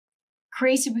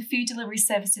Created with food delivery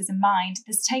services in mind,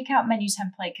 this takeout menu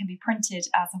template can be printed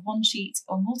as a one-sheet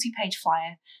or multi-page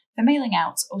flyer for mailing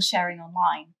out or sharing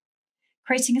online.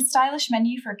 Creating a stylish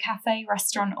menu for a cafe,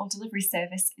 restaurant, or delivery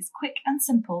service is quick and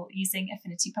simple using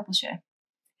Affinity Publisher.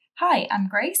 Hi, I'm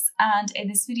Grace, and in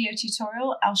this video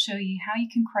tutorial, I'll show you how you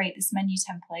can create this menu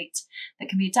template that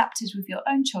can be adapted with your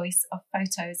own choice of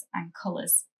photos and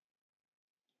colours.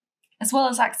 As well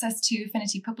as access to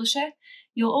Affinity Publisher,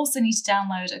 you'll also need to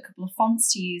download a couple of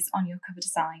fonts to use on your cover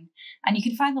design, and you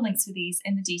can find the links for these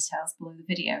in the details below the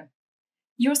video.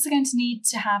 You're also going to need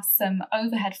to have some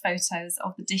overhead photos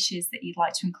of the dishes that you'd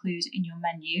like to include in your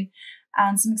menu,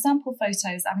 and some example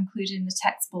photos I've included in the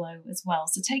text below as well,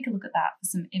 so take a look at that for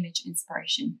some image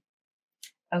inspiration.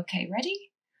 Okay, ready?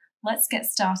 Let's get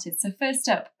started. So first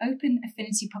up, open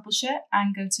Affinity Publisher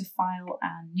and go to File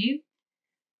and New.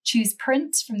 Choose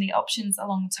Print from the options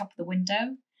along the top of the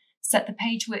window. Set the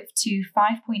page width to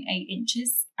 5.8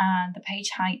 inches and the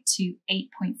page height to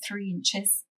 8.3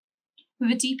 inches with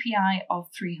a DPI of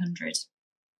 300.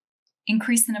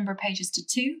 Increase the number of pages to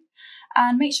 2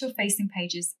 and make sure Facing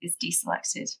Pages is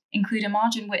deselected. Include a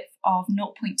margin width of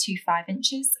 0.25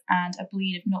 inches and a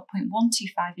bleed of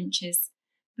 0.125 inches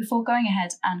before going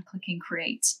ahead and clicking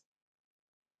Create.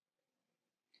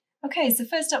 Okay, so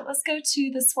first up, let's go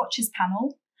to the Swatches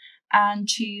panel and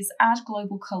choose Add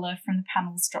Global Colour from the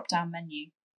panel's drop-down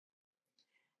menu.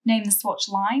 Name the swatch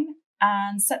line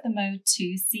and set the mode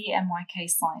to CMYK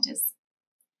sliders.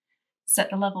 Set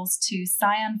the levels to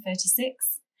cyan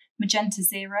 36, magenta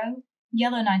 0,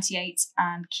 yellow 98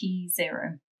 and key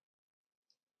 0.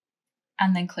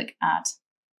 And then click Add.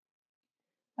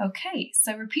 Okay,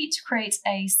 so repeat to create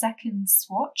a second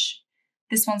swatch.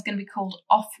 This one's going to be called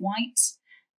Off-White,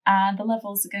 and the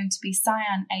levels are going to be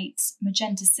cyan 8,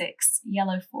 magenta 6,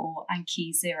 yellow 4 and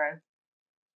key 0.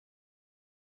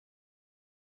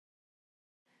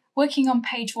 Working on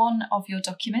page 1 of your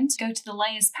document, go to the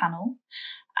Layers panel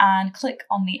and click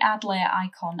on the Add Layer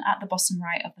icon at the bottom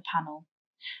right of the panel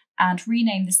and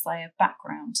rename this layer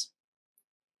Background.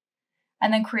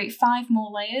 And then create 5 more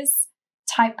layers: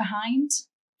 Type Behind,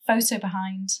 Photo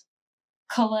Behind,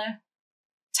 Colour,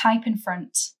 Type in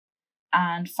Front,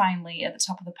 and finally at the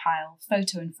top of the pile,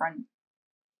 Photo in Front.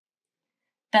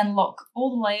 Then lock all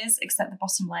the layers except the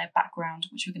bottom layer Background,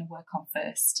 which we're going to work on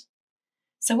first.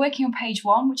 So working on page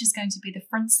 1, which is going to be the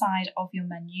front side of your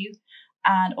menu,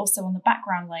 and also on the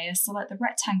background layer, select the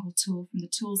rectangle tool from the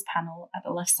Tools panel at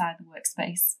the left side of the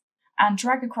workspace, and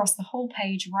drag across the whole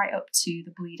page right up to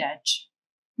the bleed edge.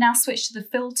 Now switch to the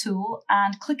Fill tool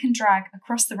and click and drag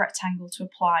across the rectangle to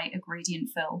apply a gradient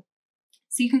fill.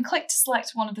 So you can click to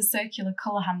select one of the circular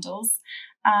colour handles,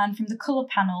 and from the Colour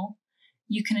panel,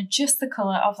 you can adjust the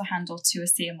colour of the handle to a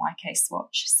CMYK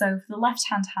swatch. So for the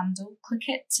left-hand handle, click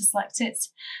it to select it,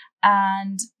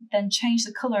 and then change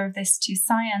the colour of this to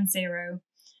cyan 0,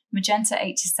 magenta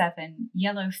 87,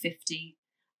 yellow 50,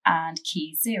 and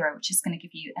key 0, which is going to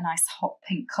give you a nice hot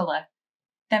pink colour.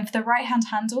 Then for the right-hand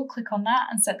handle, click on that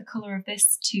and set the colour of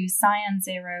this to cyan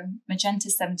 0, magenta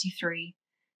 73,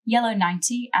 yellow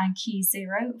 90 and key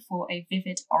 0 for a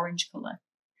vivid orange colour.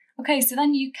 Okay, so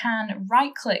then you can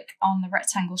right-click on the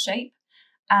rectangle shape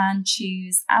and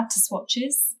choose Add to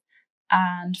Swatches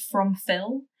and From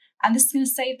Fill, and this is going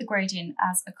to save the gradient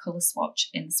as a colour swatch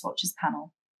in the Swatches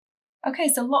panel. Okay,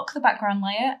 so lock the background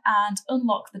layer and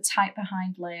unlock the Type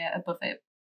Behind layer above it.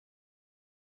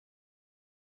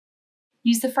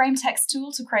 Use the Frame Text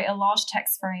tool to create a large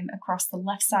text frame across the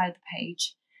left side of the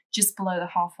page, just below the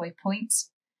halfway point.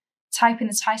 Type in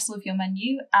the title of your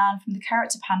menu, and from the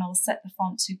character panel, set the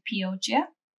font to Peogia,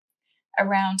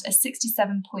 around a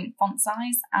 67-point font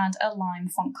size and a lime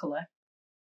font colour.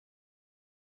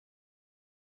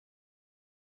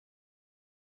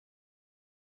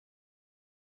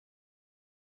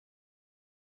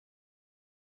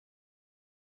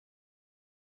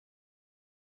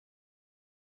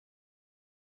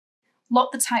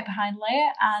 Lock the Type Behind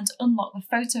layer and unlock the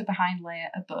Photo Behind layer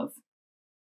above.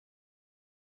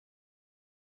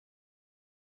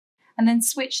 And then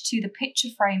switch to the Picture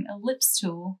Frame Ellipse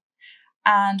tool,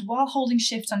 and while holding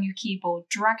Shift on your keyboard,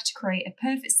 drag to create a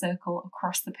perfect circle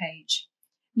across the page.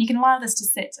 And you can allow this to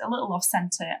sit a little off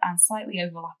centre and slightly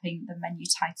overlapping the menu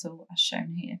title as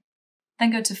shown here.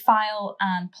 Then go to File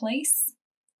and Place.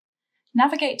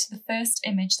 Navigate to the first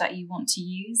image that you want to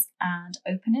use and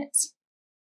open it.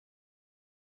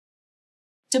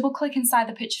 Double-click inside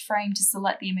the picture frame to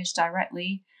select the image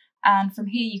directly, and from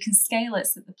here you can scale it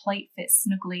so that the plate fits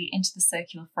snugly into the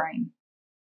circular frame.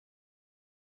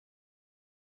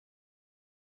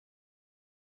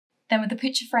 Then with the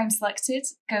picture frame selected,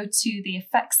 go to the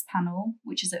Effects panel,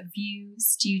 which is at View,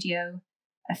 Studio,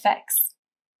 Effects,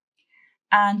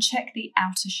 and check the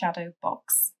outer shadow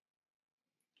box.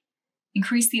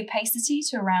 Increase the opacity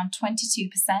to around 22%,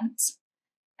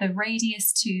 the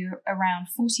radius to around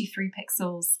 43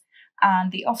 pixels,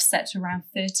 and the offset to around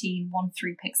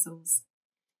 1313 pixels,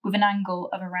 with an angle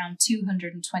of around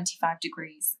 225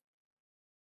 degrees.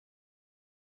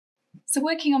 So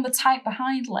working on the type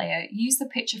behind layer, use the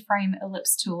picture frame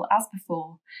ellipse tool as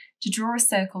before to draw a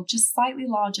circle just slightly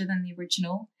larger than the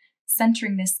original,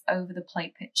 centering this over the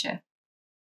plate picture.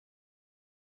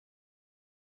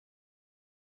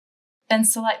 Then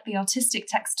select the artistic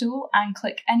text tool and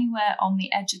click anywhere on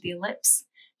the edge of the ellipse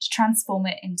to transform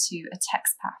it into a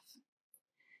text path.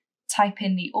 Type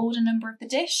in the order number of the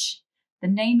dish, the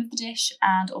name of the dish,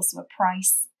 and also a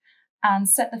price, and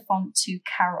set the font to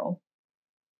Carol.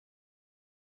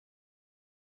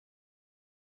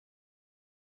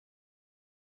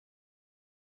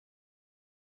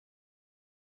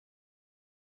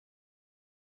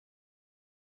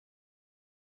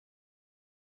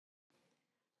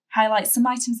 Highlight some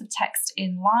items of text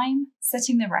in lime,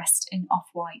 setting the rest in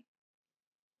off-white.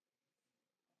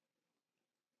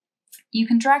 You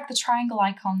can drag the triangle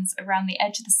icons around the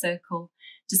edge of the circle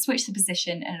to switch the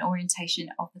position and orientation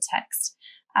of the text,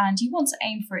 and you want to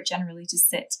aim for it generally to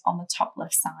sit on the top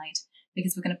left side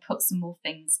because we're going to put some more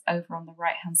things over on the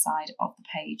right hand side of the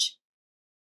page.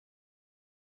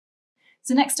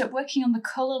 So next up, working on the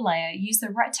colour layer, use the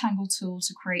rectangle tool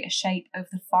to create a shape over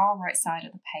the far right side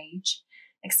of the page,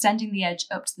 extending the edge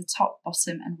up to the top,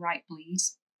 bottom and right bleed,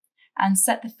 and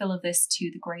set the fill of this to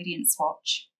the gradient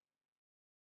swatch.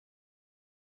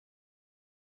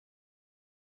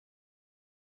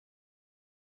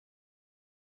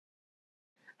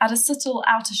 Add a subtle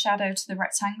outer shadow to the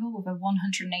rectangle with a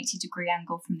 180-degree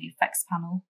angle from the effects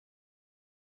panel.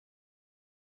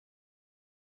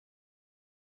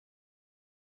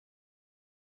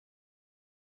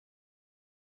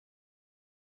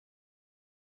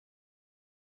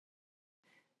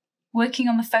 Working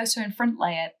on the photo in front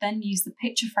layer, then use the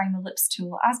picture frame ellipse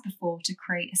tool as before to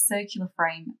create a circular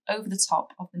frame over the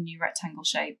top of the new rectangle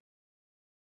shape.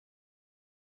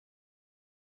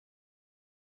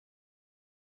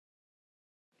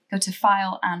 Go to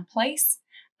File and Place,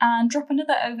 and drop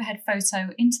another overhead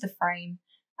photo into the frame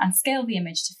and scale the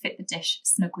image to fit the dish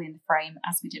snugly in the frame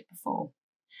as we did before.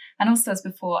 And also as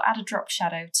before, add a drop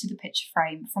shadow to the picture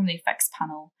frame from the effects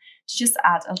panel to just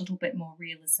add a little bit more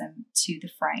realism to the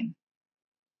frame.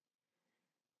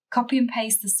 Copy and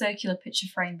paste the circular picture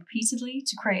frame repeatedly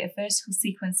to create a vertical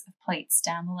sequence of plates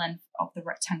down the length of the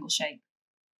rectangle shape.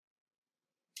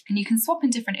 And you can swap in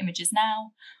different images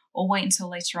now, or wait until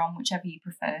later on, whichever you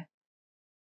prefer.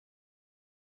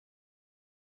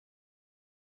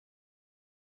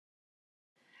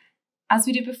 As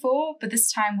we did before, but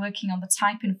this time working on the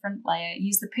type in front layer,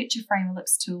 use the picture frame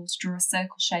ellipse tool to draw a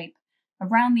circle shape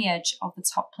around the edge of the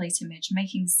top plate image,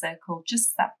 making the circle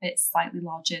just that bit slightly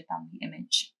larger than the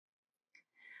image.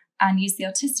 And use the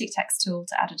artistic text tool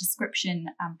to add a description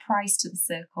and price to the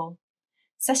circle,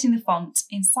 setting the font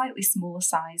in slightly smaller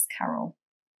size Carol.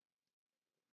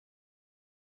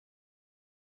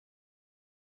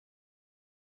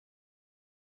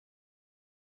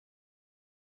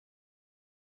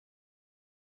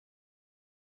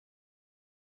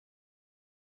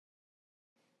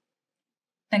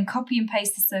 Then copy and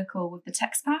paste the circle with the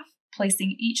text path,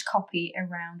 placing each copy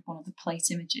around one of the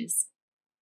plate images.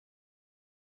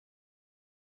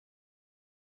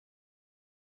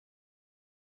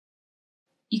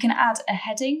 You can add a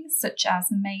heading such as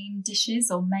main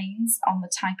dishes or mains on the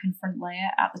type in front layer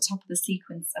at the top of the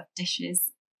sequence of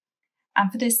dishes. And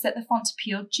for this, set the font to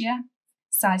Peogia,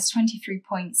 size 23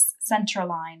 points, centre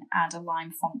align and a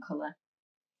lime font colour.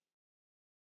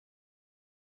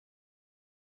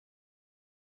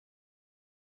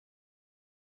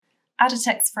 Add a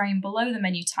text frame below the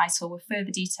menu title with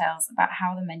further details about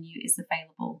how the menu is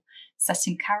available,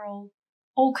 setting Carol,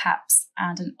 all caps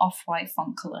and an off-white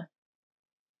font colour.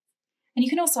 And you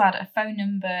can also add a phone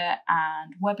number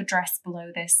and web address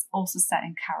below this, also set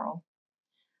in Carol.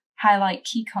 Highlight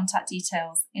key contact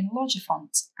details in a larger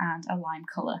font and a lime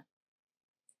colour.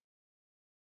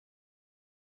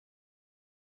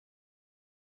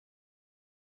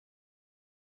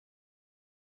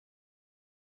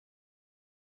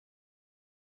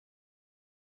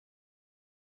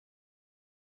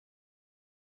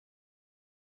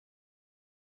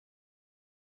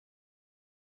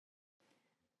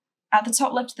 At the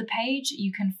top left of the page,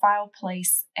 you can file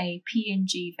place a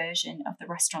PNG version of the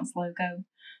restaurant's logo,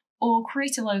 or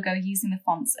create a logo using the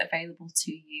fonts available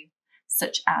to you,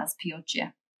 such as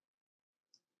Peogia.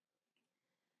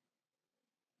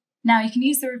 Now you can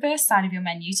use the reverse side of your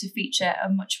menu to feature a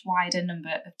much wider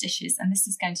number of dishes, and this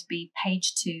is going to be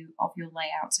page 2 of your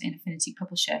layout in Affinity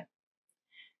Publisher.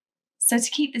 So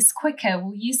to keep this quicker,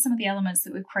 we'll use some of the elements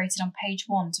that we've created on page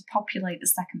 1 to populate the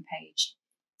second page.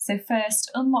 So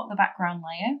first, unlock the background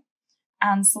layer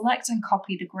and select and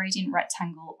copy the gradient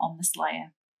rectangle on this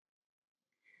layer.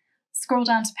 Scroll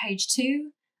down to page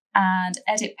 2 and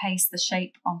edit paste the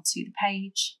shape onto the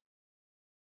page.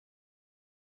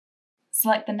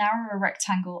 Select the narrower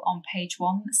rectangle on page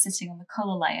 1 that's sitting on the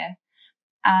colour layer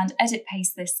and edit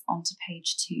paste this onto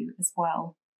page 2 as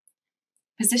well.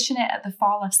 Position it at the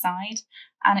far left side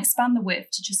and expand the width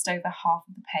to just over half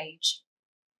of the page.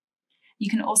 You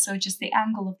can also adjust the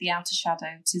angle of the outer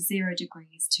shadow to 0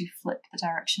 degrees to flip the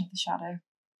direction of the shadow.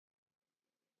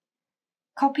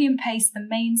 Copy and paste the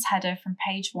mains header from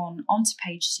page 1 onto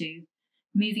page 2,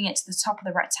 moving it to the top of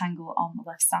the rectangle on the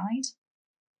left side.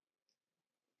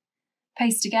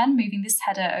 Paste again, moving this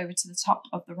header over to the top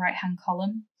of the right-hand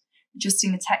column,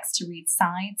 adjusting the text to read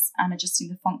sides and adjusting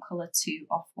the font colour to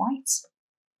off-white.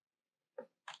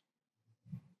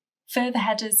 Further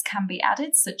headers can be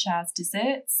added, such as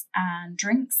desserts and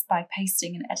drinks, by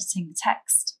pasting and editing the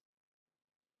text.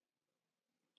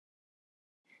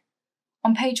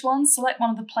 On page 1, select one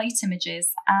of the plate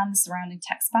images and the surrounding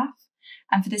text path,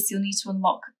 and for this you'll need to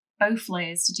unlock both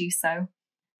layers to do so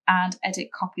and edit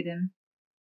copy them.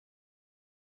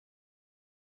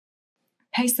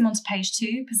 Paste them onto page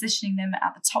 2, positioning them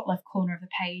at the top left corner of the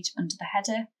page under the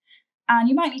header, and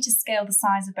you might need to scale the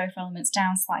size of both elements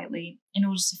down slightly in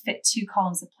order to fit 2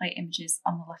 columns of plate images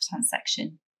on the left-hand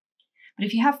section. But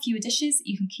if you have fewer dishes,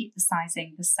 you can keep the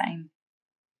sizing the same.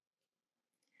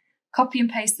 Copy and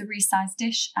paste the resized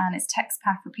dish and its text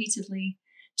path repeatedly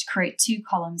to create 2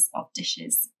 columns of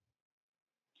dishes.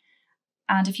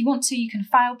 And if you want to, you can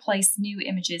file place new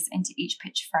images into each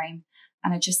picture frame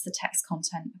and adjust the text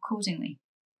content accordingly.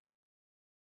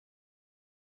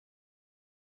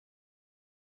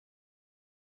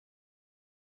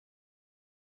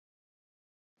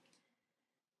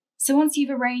 So once you've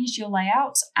arranged your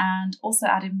layout and also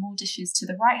added more dishes to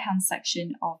the right-hand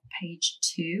section of page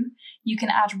 2, you can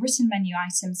add written menu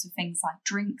items for things like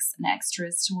drinks and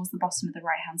extras towards the bottom of the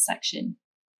right-hand section.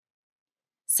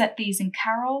 Set these in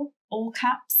Carol, all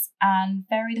caps, and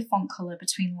vary the font colour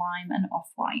between lime and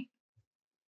off-white.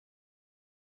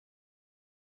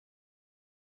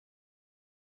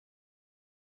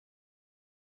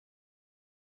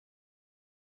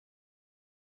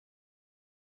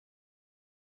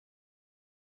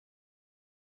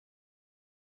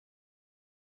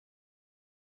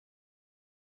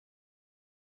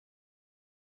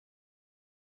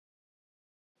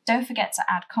 Don't forget to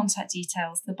add contact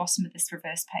details to the bottom of this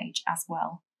reverse page as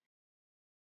well.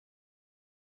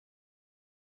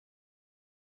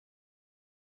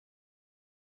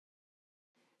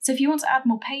 So if you want to add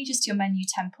more pages to your menu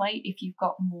template, if you've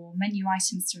got more menu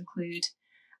items to include,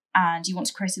 and you want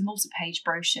to create a multi-page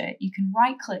brochure, you can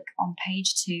right-click on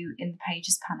page 2 in the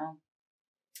Pages panel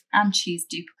and choose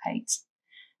Duplicate.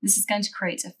 This is going to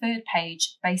create a third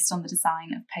page based on the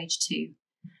design of page 2.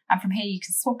 And from here you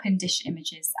can swap in dish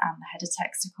images and the header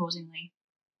text accordingly.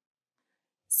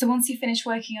 So once you finish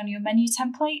working on your menu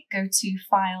template, go to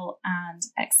File and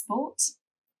Export.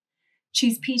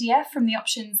 Choose PDF from the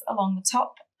options along the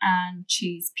top and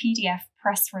choose PDF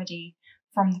Press Ready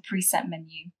from the preset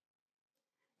menu.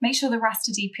 Make sure the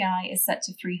raster DPI is set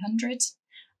to 300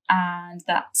 and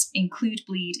that Include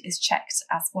Bleed is checked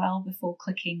as well before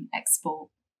clicking Export.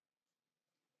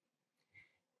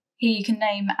 Here you can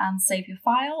name and save your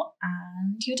file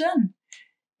and you're done.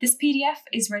 This PDF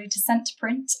is ready to send to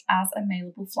print as a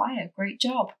mailable flyer. Great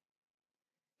job.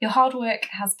 Your hard work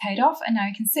has paid off and now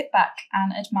you can sit back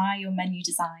and admire your menu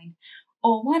design.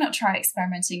 Or why not try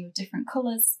experimenting with different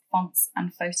colours, fonts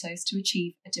and photos to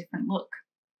achieve a different look.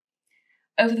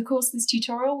 Over the course of this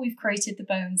tutorial, we've created the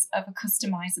bones of a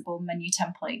customisable menu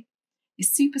template.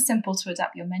 It's super simple to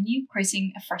adapt your menu,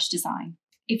 creating a fresh design.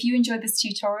 If you enjoyed this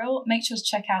tutorial, make sure to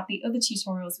check out the other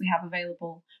tutorials we have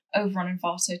available over on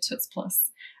Envato Tuts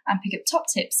Plus and pick up top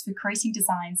tips for creating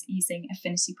designs using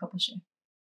Affinity Publisher.